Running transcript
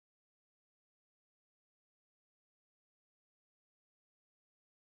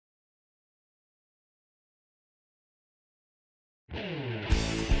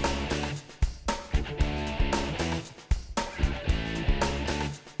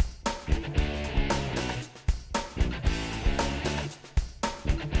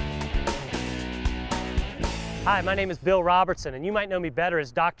Hi, my name is Bill Robertson, and you might know me better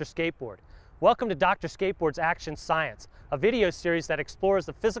as Dr. Skateboard. Welcome to Dr. Skateboard's Action Science, a video series that explores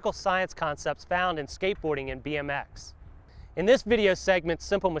the physical science concepts found in skateboarding and BMX. In this video segment,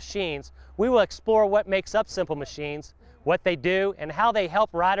 Simple Machines, we will explore what makes up simple machines, what they do, and how they help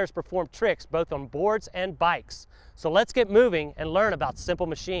riders perform tricks both on boards and bikes. So let's get moving and learn about simple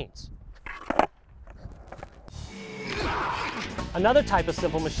machines. Another type of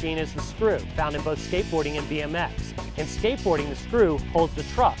simple machine is the screw, found in both skateboarding and BMX. In skateboarding, the screw holds the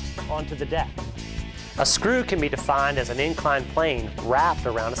trucks onto the deck. A screw can be defined as an inclined plane wrapped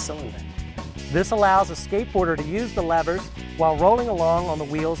around a cylinder. This allows a skateboarder to use the levers while rolling along on the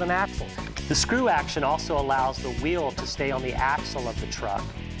wheels and axles. The screw action also allows the wheel to stay on the axle of the truck,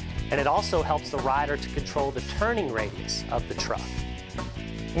 and it also helps the rider to control the turning radius of the truck.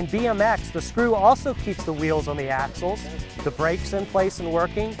 In BMX, the screw also keeps the wheels on the axles, the brakes in place and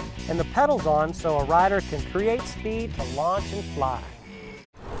working, and the pedals on so a rider can create speed to launch and fly.